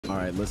All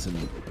right, listen,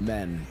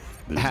 men.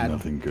 There's had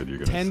nothing good you're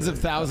gonna tens say of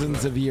thousands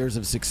about of years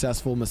of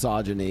successful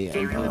misogyny and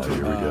here we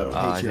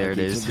go. There it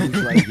is.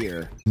 right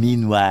here.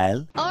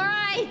 Meanwhile. All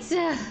right,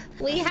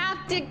 we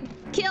have to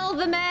kill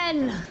the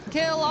men.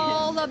 Kill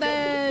all the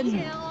men.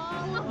 Kill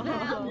all of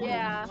them.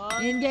 Yeah.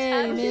 In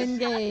game, in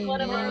game. One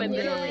of them in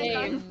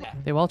game.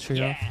 They wall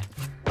trio.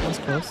 That was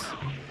close.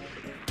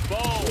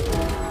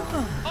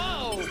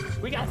 Oh,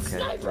 we got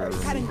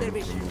snipers.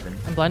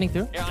 I'm blinding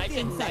through. Yeah, I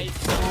can.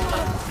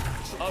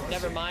 Oh,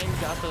 never mind.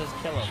 Josh will just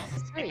kill him.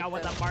 I got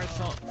with a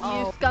marshal.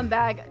 Oh,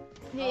 scumbag.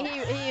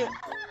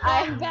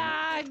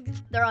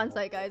 Scumbag. They're on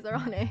site, guys. They're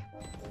on A.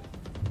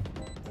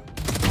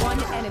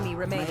 One enemy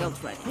remaining.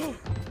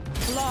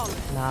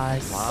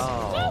 Nice.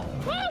 Wow.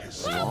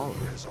 Let's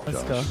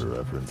Josh, go. for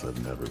reference,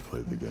 I've never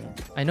played the game.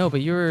 I know,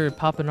 but you were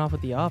popping off with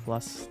the op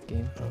last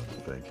game. Oh,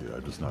 thank you.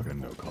 I'm just not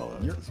gonna no call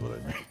out. That's what I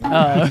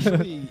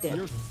mean. Actually,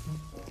 you're...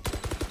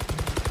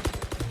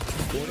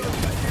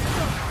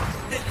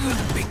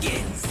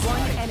 One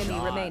enemy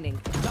remaining.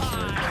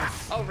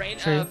 Oh, Rain.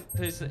 True.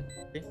 Who's?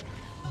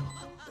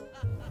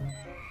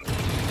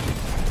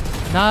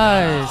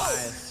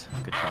 Nice.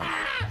 Good shot.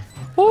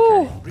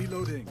 Woo.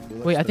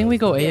 Wait, I think we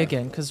go A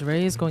again, because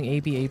Ray is going A,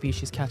 B.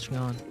 She's catching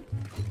on.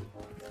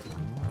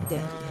 Hey,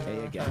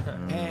 again.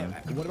 Hey,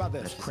 what about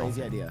this?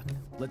 Crazy idea.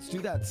 Let's do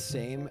that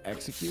same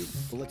execute,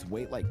 but let's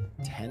wait like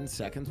 10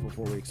 seconds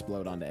before we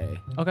explode onto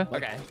A. Okay.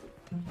 Okay.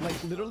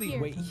 Like, literally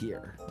wait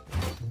here.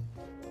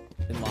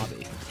 In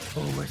lobby.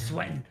 Oh, we're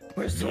sweating.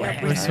 We're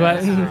sweating. We're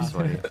sweating. Very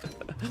sweaty.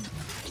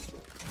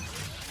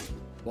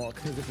 Well,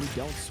 because if we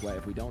don't sweat,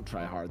 if we don't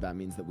try hard, that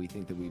means that we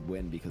think that we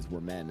win because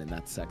we're men, and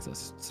that's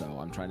sexist. So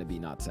I'm trying to be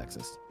not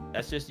sexist.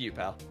 That's just you,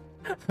 pal.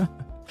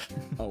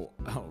 Oh.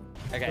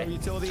 Okay. Go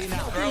utility now.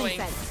 Throwing.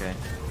 Okay.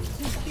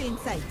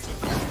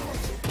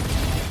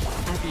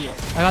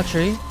 I got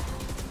tree.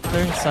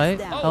 Clearing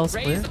sight. Oh, Hell's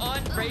clear. Ray's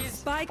on. Ray's.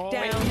 Spike Oh,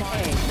 down wait.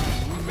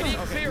 A. We need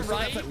clear we still got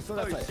right. sight, we still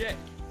got Oh sight. shit.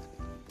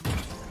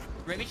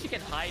 Maybe she can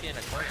hide in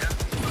a corner.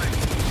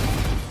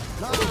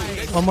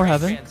 Nice. One more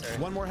heaven. Answer.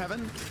 One more heaven.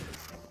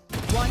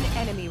 One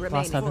enemy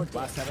Last remaining. heaven.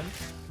 Last heaven.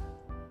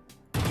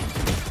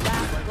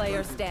 Last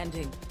player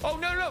standing. Oh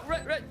no,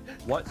 red.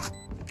 What?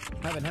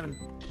 Heaven.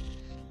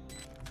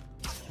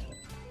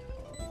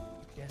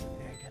 Yes,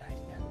 very good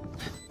idea.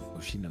 Oh,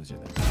 she knows you're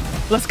there.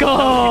 Let's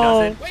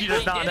go. She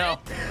does not know.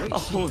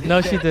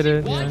 No, she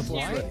didn't. One,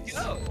 Yeah. two,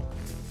 go.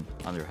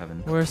 Under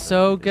heaven. We're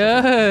so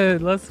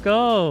good. Let's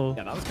go.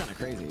 Yeah, that was kind of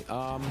crazy.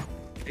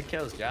 It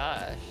kills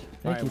Josh.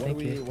 Alright, Thank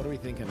you. what are we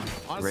thinking?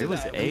 Honestly, Ray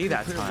was we A could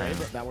that clear Ray, time.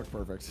 but that worked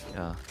perfect.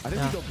 Yeah. I think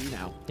Yeah. we go B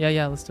now.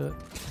 Yeah, let's do it.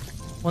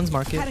 One's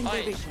market.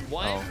 Fine.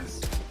 One.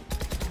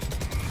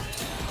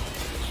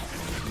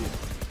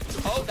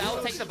 Oh, that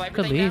will take the Viper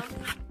Good thing leave.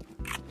 down.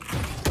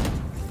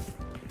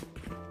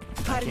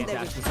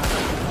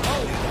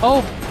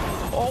 Oh,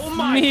 Oh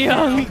my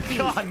Mia.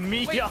 god,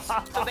 Mia.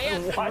 So they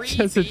have three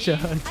That's a B.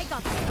 joke.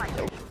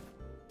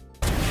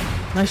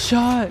 Nice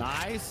shot.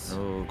 Nice.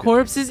 Oh, good.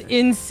 Corpse is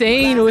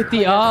insane with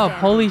the op.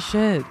 Holy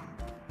shit.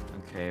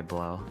 Okay,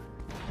 Blau.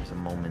 There's a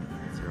moment.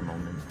 Is there a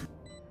moment?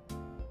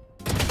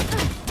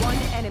 One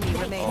enemy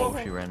remaining. Oh,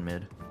 she ran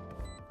mid.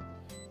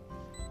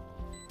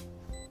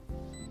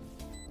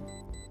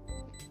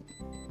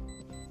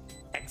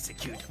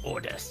 Execute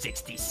Order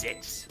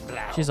 66.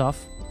 Blau. She's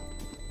off.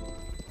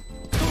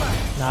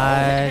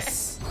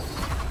 Nice.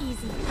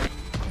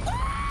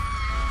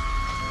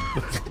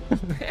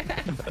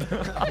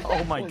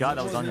 Oh my god,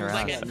 that was on your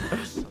Like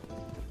ass. it.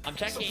 I'm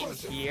checking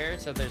here,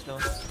 so there's no.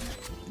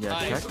 Yeah,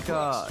 Nice.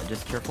 check,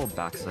 just careful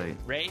backside.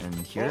 Ray? And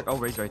here. Oh,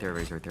 Ray's right there,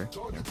 Ray's right there.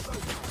 Yeah.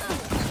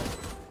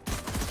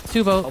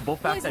 Two both. Oh,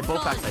 both backside,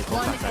 both backside, both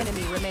One backside.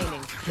 enemy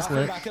remaining. Just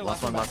lit.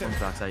 Last one's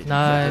backside.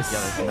 Nice.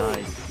 Yeah,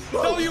 nice.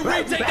 No, you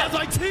retake that's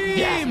my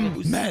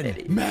team!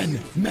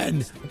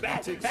 Men.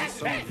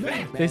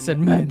 They said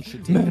men.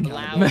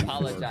 Blau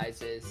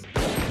apologizes.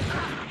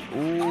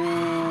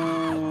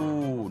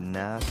 Ooh,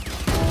 nasty.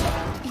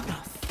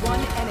 One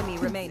enemy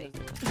remaining.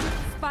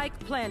 Spike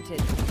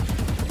planted.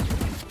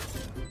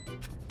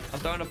 I'm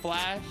throwing a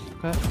flash.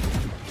 Okay.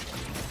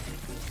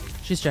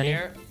 She's Jenny.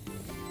 Here.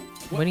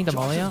 Winning the Josh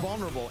molly is out.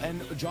 vulnerable,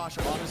 and Josh,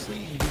 honestly,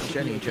 you should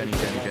Jenny, be Jenny.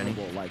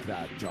 vulnerable like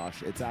that,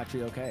 Josh. It's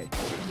actually okay.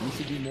 You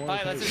should be more. Alright,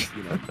 okay let's with, just-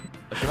 you know.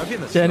 She might be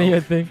in the Jenny, I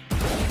smoke. think. You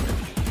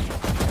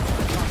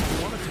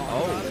want to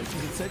talk about it?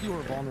 'Cause it said you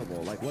were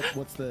vulnerable. Like,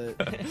 what's the?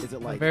 Is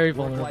it like Very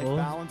work-life vulnerable.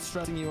 balance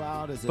stressing you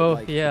out? Is it Both,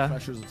 like yeah. the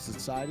pressures of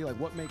society? Like,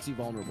 what makes you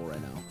vulnerable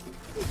right now?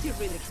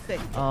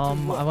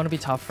 I want to be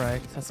top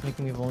frag. That's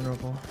making me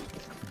vulnerable.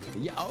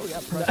 Yeah. Oh, yeah.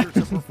 Pressure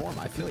to perform.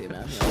 I feel you,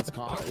 man. Yeah, it's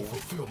constant.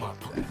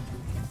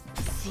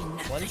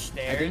 One I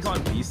stairs. think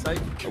on B side.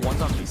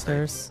 One's on B side.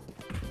 Stairs.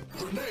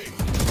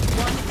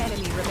 One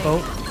enemy remaining.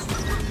 Oh.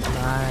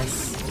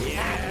 Nice.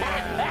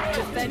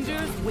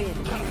 Defenders win.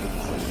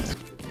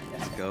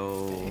 Let's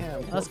go. Yeah,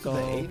 Let's close to the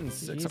go. 8 and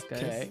 6. Jeez, guys.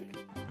 Okay.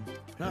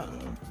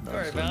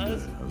 Sorry,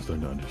 fellas. I was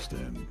starting to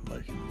understand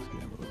liking this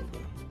game a little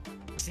bit.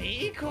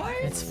 See, Corey?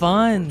 It's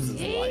fun.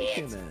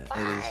 Liking it.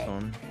 It is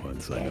fun.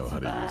 Once I know how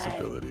to use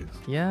abilities.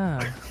 Yeah.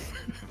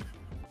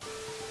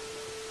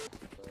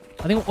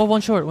 I think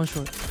one short, one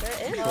short.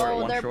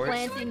 Oh, they're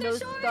planting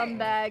those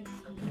scumbags.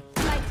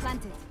 Spike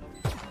planted.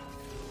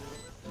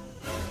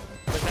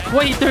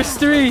 Wait, there's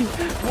 3.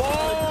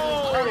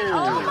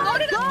 Oh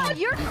god,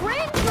 you're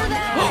cringe for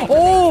that!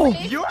 Oh!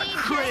 You're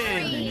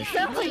cringe!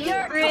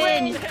 You're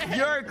cringe!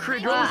 You're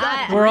cringe! What was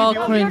that? We're all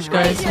cringe,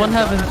 guys. One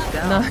heaven.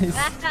 Nice.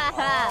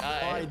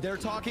 Alright, they're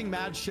talking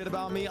mad shit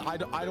about me. I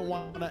don't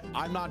want to.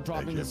 I'm not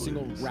dropping a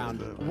single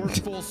round. We're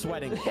full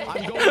sweating.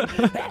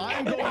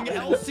 I'm going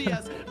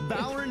LCS,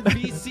 Valorant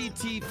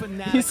VCT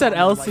Fnatic. He said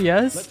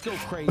LCS? Let's go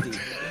crazy.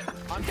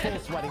 I'm full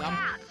sweating.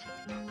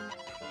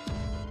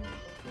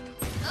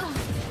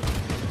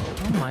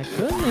 Oh my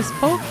goodness,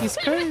 Pokey's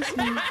crazy.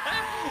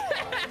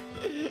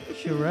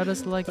 She read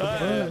us like a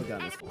bird.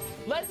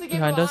 Let's get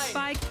Behind us.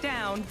 Spike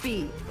down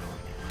B.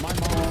 My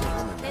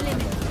mom.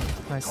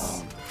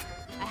 Nice.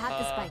 I have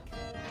the spike.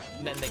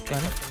 And then they Got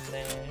come it. from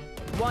there.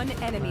 One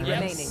enemy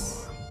remaining.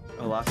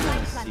 Oh, last one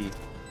is C.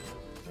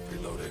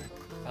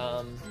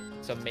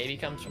 So maybe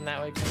comes from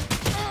that way.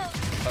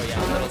 Oh yeah,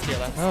 a little to your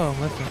left. Oh,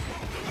 listen.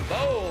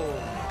 Oh!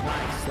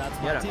 Nice. That's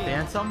You my had a team.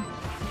 phantom?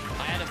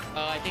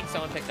 I think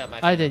someone picked up my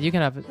I did. You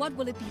can have it. What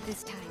will it be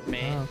this time?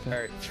 main. Oh, okay.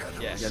 Or,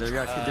 yeah. Yeah, there's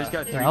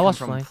got 3 I'll come watch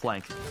from flank.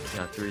 flank.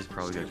 Yeah, 3 is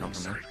probably gonna come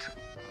from there.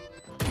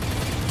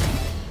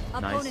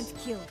 Opponent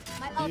killed.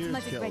 My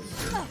ultimate is ready.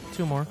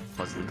 2 more.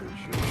 Puzzly.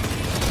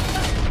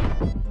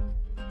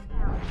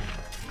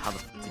 How the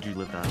f did you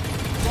live that?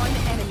 One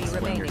enemy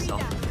Explain remaining.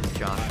 yourself.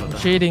 Josh, what the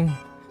Cheating.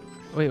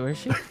 Wait, where is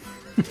she?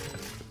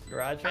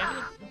 Garage maybe?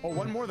 Oh,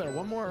 one more there.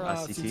 One more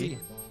CT? CT.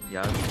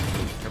 Yeah,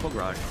 careful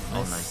garage.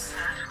 Oh, nice.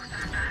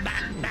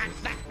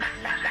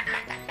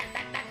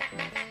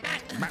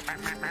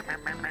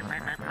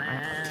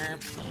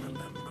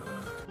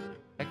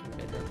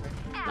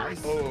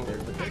 Nice.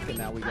 There's the pick, and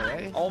now we go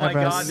A. Oh my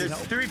god, there's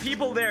 3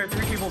 people there.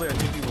 3 people there.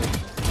 3 people.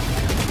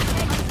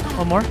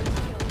 One more.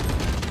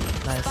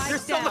 Nice.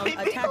 Spike down.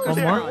 Attacker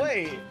One more. spawn.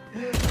 Wait.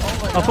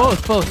 Oh,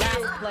 both. Player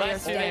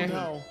Last two standing.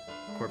 there.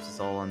 Corpse is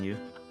all on you.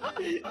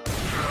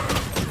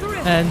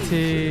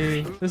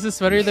 Anti. This is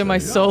better than my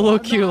solo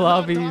queue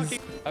lobbies.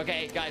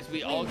 Okay, guys,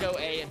 we all go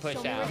A and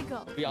push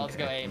out. We all just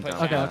go A and push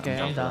Okay, out. okay,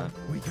 I'm down.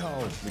 We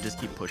go. We just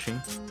keep pushing.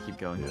 Keep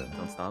going. Yeah.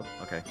 Don't stop.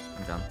 Okay,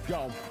 I'm down.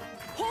 Go.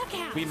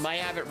 We might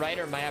have it right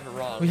or might have it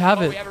wrong. We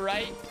have it. We have it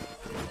right.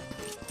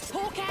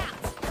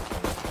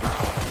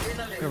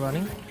 You're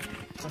running.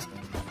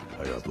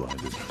 I got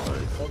blinded. Sorry.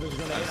 Oh, there's a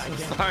grenade. I can't.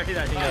 Sorry, I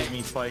think that was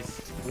me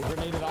twice. We'll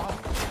grenade it off.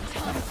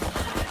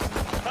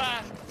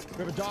 Ah,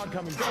 We have a dog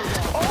coming. Go, dog.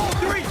 Oh,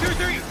 3, 2,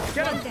 3.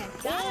 Get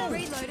him.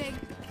 Reloading.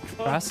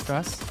 Grass,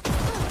 grass.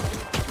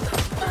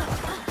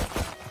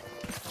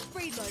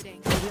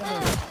 Reloading.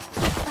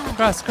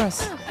 Grass,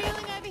 grass.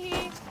 Feeling over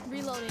here.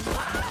 Reloading.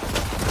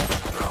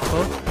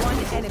 Both. One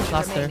enemy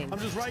Last there. remaining. I'm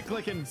just right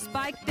clicking.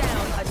 Spike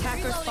down.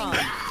 Attacker spawn.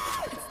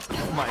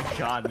 Oh my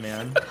god,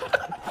 man.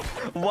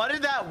 What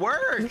did that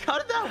work? How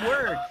did that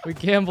work? We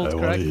gambled I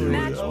want to hear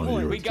correctly. what, I wanna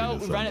hear we what go,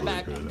 Tina we run it sounds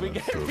back. like right We now.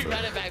 go, So we bad.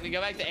 run it back. We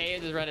go back to A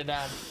and just run it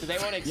down. Because they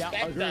won't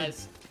expect agreed.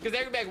 us. Because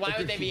they're gonna be like, why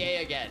would they be A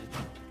again?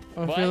 I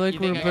What? feel like You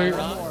think I got it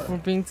wrong? we're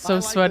being I so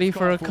like sweaty this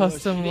for a call, foolish.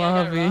 custom You think I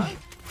got it lobby. wrong?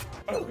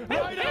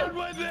 Right on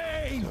with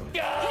me.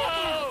 Go!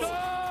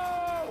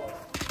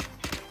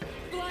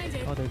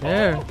 Oh, they're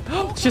there.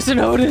 It's just an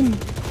Odin. I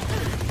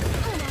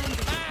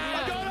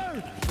got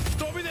her.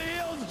 Throw me the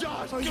heels,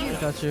 Josh.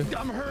 I got you.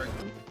 I'm hurt.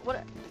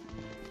 What?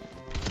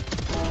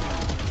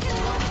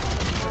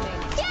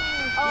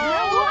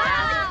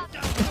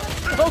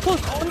 Oh,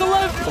 close. On the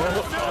left.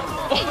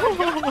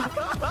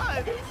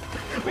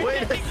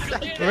 Wait a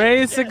second.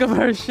 Ray is sick of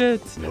her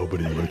shit.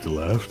 Nobody went to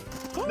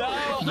left. No!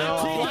 No.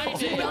 I'm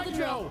blinded.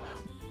 Go.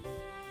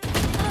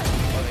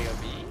 Oh, they go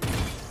B.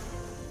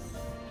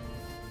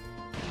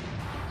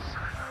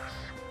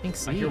 Pink I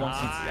C. hear one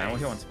CT. I don't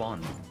hear one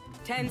spawn.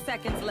 10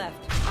 seconds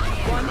left.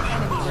 One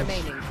enemy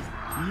remaining.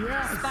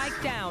 Yes.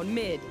 Spike down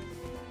mid.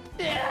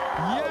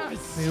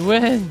 Yes. We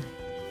win.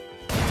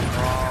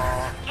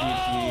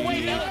 Oh,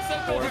 wait, that looks so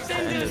cool. Forced to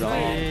end Defend it this all.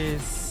 way.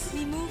 Yes.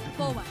 We move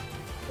forward.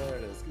 There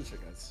it is. Good shit,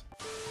 guys.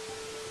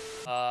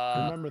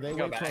 Remember, they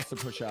go wait for back. us to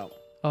push out.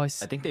 Oh, I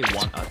think they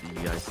want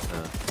you guys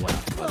to win.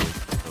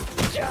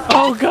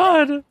 Oh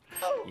God.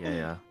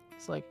 Yeah.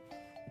 It's like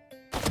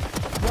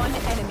One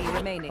enemy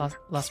remaining.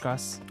 last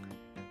grass.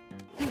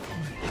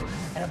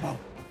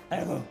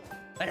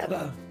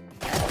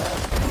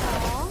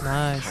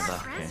 Nice.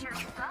 Okay.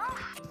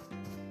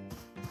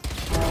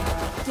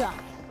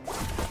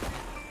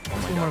 Oh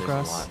my Two god, more there's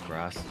grass. a lot of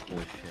grass.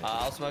 Holy shit.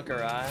 I'll smoke a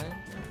ride.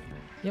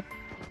 Yep.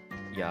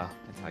 Yeah,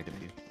 I tagged a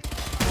few.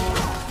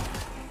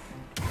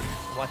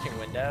 I'm watching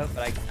window,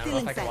 but I don't know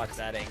if I can watch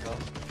that angle.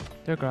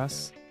 They're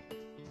grass.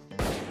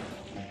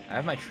 I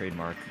have my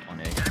trademark on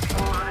A.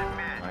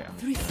 Alright, I'm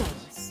just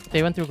gonna-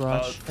 They went through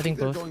garage. I think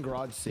They're both. going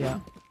garage C. Yeah.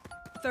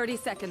 30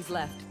 seconds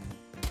left.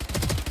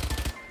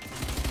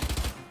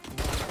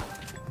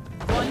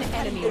 One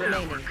enemy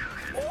remaining.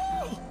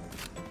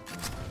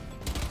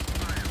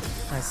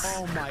 Nice.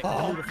 Oh my,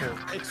 beautiful.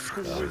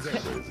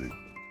 Exquisite. Crazy.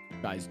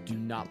 Guys, do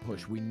not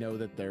push. We know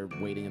that they're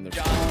waiting in their.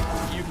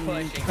 Josh, you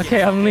push.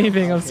 Okay, I'm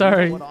leaving. I'm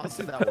sorry.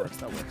 Honestly, that works.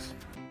 That works.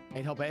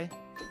 Ain't help A.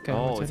 Okay,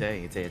 Oh, what's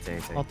it's it?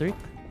 A. All three?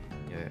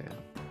 Yeah.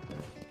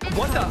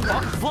 What the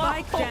fuck?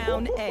 Spike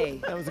down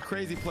A. That was a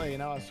crazy play. You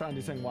know, I was trying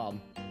to do something wild.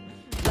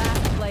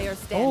 Last player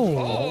standing.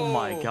 Oh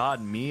my god,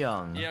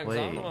 Myung. Young's Wait.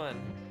 on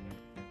one.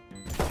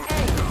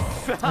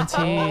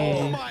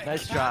 Auntie.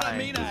 Nice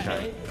try. Nice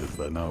try. Does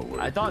that not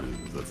work? I thought.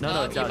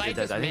 No, it does. It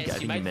does. I think You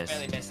you might missed.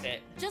 barely missed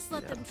it. Just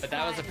let them But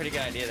that was a pretty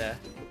good idea there.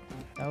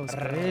 That was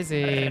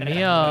crazy.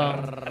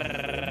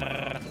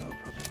 Mia.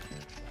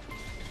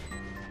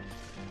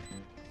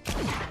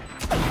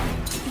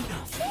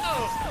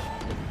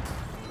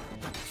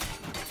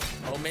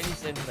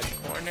 Omen's in the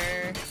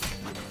corner.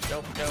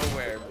 Don't know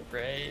where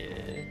Bray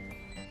is.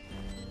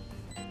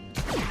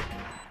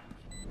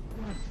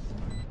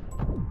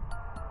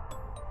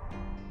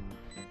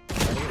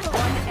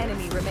 One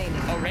enemy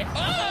remaining. Oh, Ray.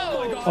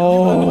 Oh!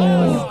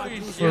 Oh,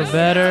 we're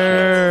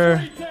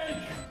better.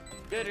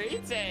 Good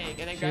retake.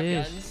 And then grab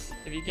Jeez. guns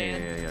if you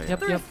can. Yeah. Yep.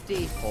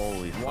 Thrifty.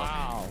 Holy fuck.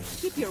 Wow.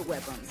 Keep your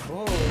weapons.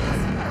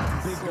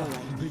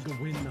 Big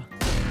win.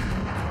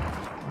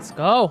 Let's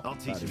go. I'll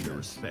teach them to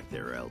respect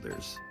their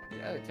elders.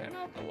 Yo, turn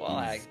off the wall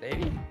hacks,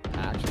 baby.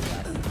 Actually,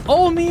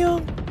 Oh, Mia.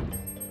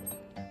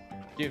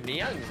 Dude,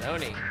 Neon's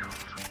zoning.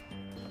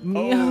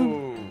 Mia.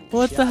 Oh.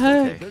 What the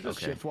heck? they're just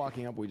shift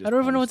walking up. We just I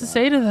don't even know what to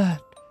say to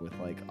that. With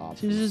like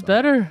options. She's just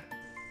better.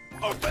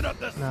 Open up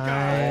the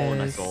Oh, nice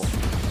Nice. goal.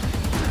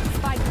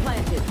 Spike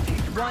planted.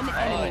 One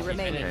enemy she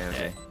remaining. finished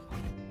Okay. it.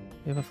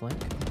 You have a flank?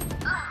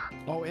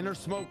 Oh, inner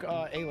smoke.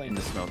 A In lane.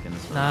 the smoke.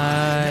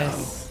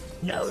 Nice.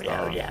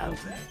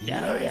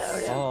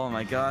 Oh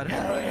my god.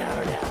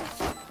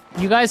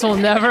 You guys will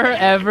never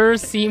ever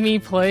see me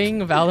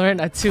playing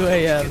Valorant at 2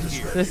 a.m.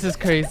 This is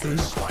crazy.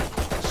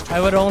 I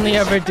would only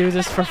ever do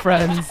this for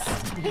friends.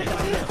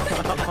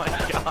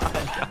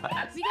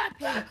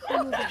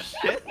 Oh my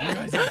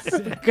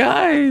god.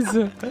 Guys,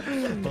 Oh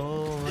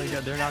my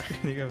god, they're not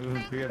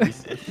gonna be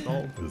safe. Is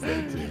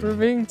that a team? we're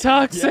being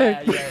toxic.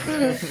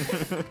 Yeah.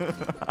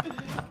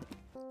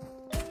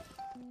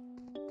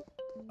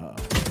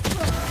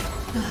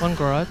 One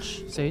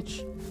garage,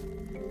 Sage.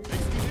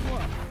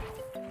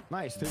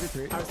 Nice.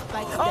 3v3.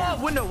 Spike Oh,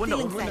 down.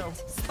 window.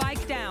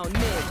 Spike down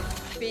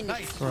mid.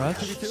 Nice.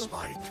 Garage.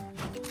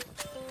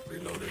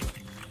 Reloading.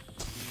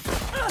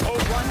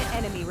 One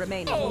enemy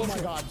remaining. Oh my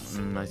god.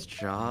 Nice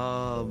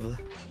job.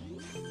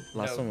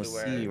 Last No one was clue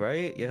C, where.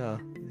 right? Yeah.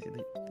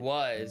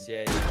 Was,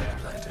 yeah.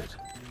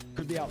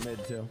 Could be out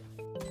mid too.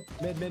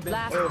 Mid.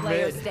 Last Oh,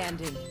 player mid.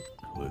 standing.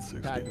 Let's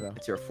 60. Tag though.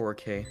 It's your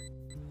 4K.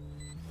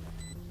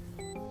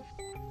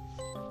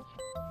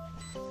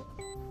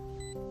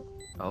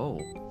 Oh.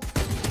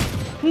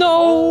 No.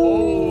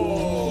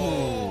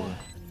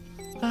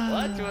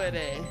 What's with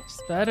it?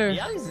 It's better.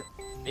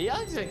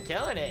 Young's been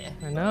killing it.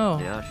 I know.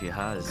 Yeah, she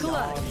has.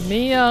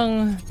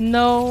 Myung,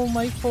 no,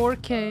 my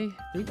 4K.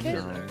 3K?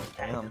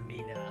 Damn.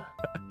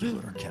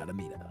 Killer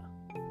Catamina.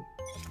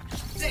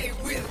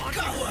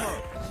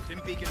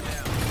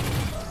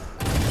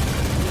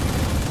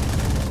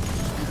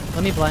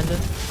 Let me blind it.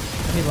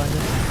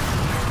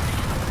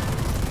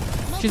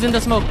 She's in the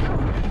smoke.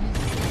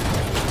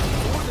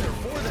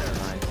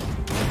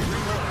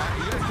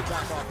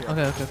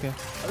 Okay. I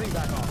think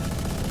back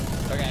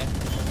off. Okay.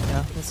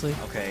 Yeah, let's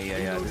leave. Okay,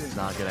 yeah. This is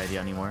not a good idea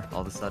anymore.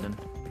 All of a sudden.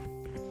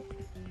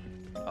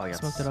 Oh yeah,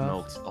 Smoked it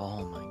off. smoked.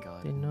 Oh my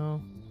god. They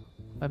know.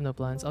 I have no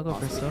blinds. I'll go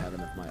first though. Heaven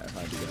if I had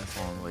to guess.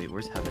 Oh wait,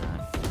 where's Heaven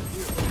at?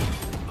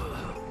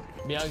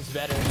 Young's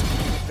better.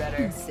 He's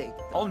better.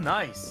 Oh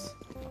nice.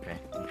 Okay,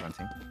 I'm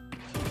fronting.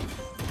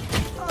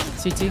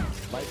 CT.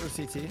 Light or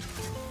CT?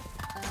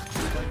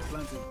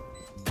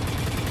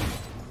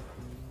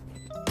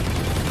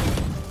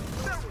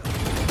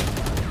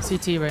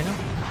 CT right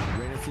now.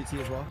 Reyna CT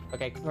as well.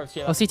 Okay, corpse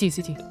Oh,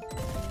 CT.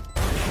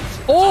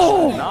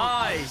 Oh!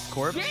 Nice,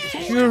 corpse.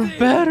 You're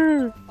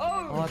better!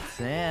 Oh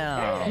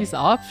damn. These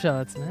op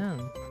shots,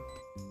 man.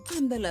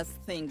 I'm the last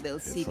thing they'll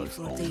see It's like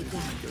before always they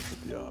die. just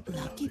with the op.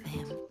 Lucky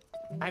them.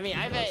 I mean,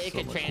 I bet it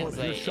could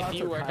translate. If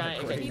you work on it,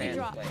 it could crazy.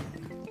 translate.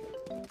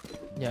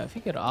 Yeah, if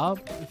you get op,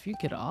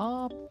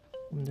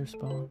 I'm their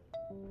spawn.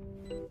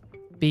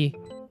 B.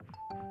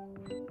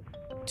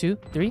 2,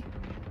 3.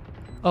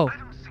 Oh,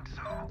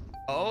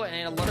 Oh,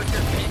 and a loader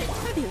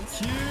big.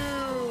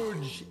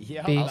 Huge.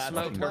 Yeah. B. I'll that's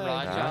smoke the her play.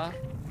 Raja.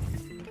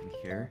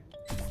 Here.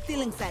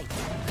 Still inside.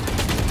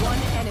 One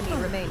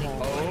enemy remaining.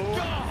 Oh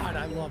god,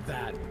 I love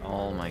that.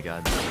 Oh my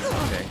god.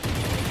 Okay.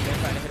 They're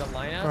trying to hit a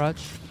lineup.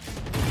 garage.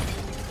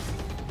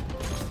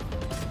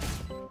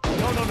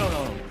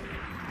 No.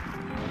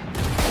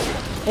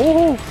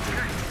 Oh!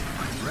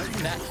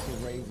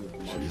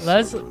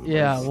 That's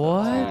Yeah,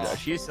 what? Dude,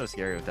 she's so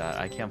scary with that.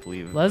 I can't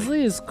believe.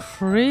 Leslie is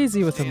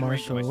crazy with the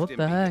Marshall. What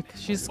the heck?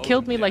 She's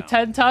killed me like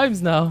 10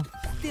 times now.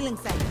 Still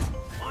inside.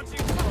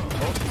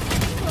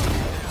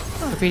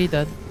 Graffiti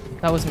dead.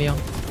 That was Mio.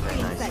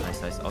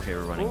 Nice. Okay,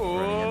 we're running.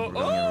 We're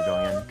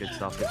going in. Good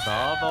stuff.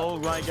 Oh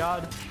my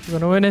god. You're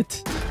gonna win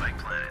it.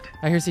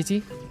 I hear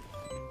CT.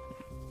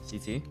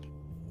 CT.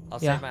 I'll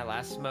Yeah. save my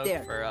last smoke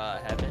There. for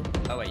heaven.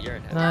 Oh wait, you're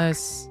in heaven.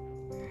 Nice.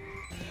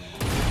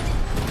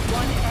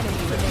 One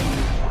enemy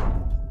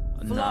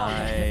remaining.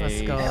 Nice.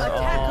 Let's go. Oh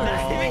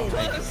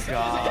my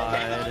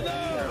god.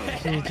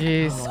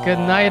 GG's. Good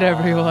night,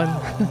 everyone.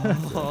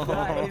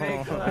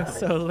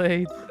 So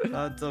late.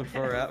 That took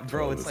forever.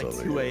 Bro, it's like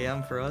 2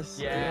 a.m. for us.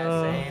 Yeah,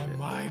 Oh. same.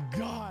 My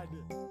God.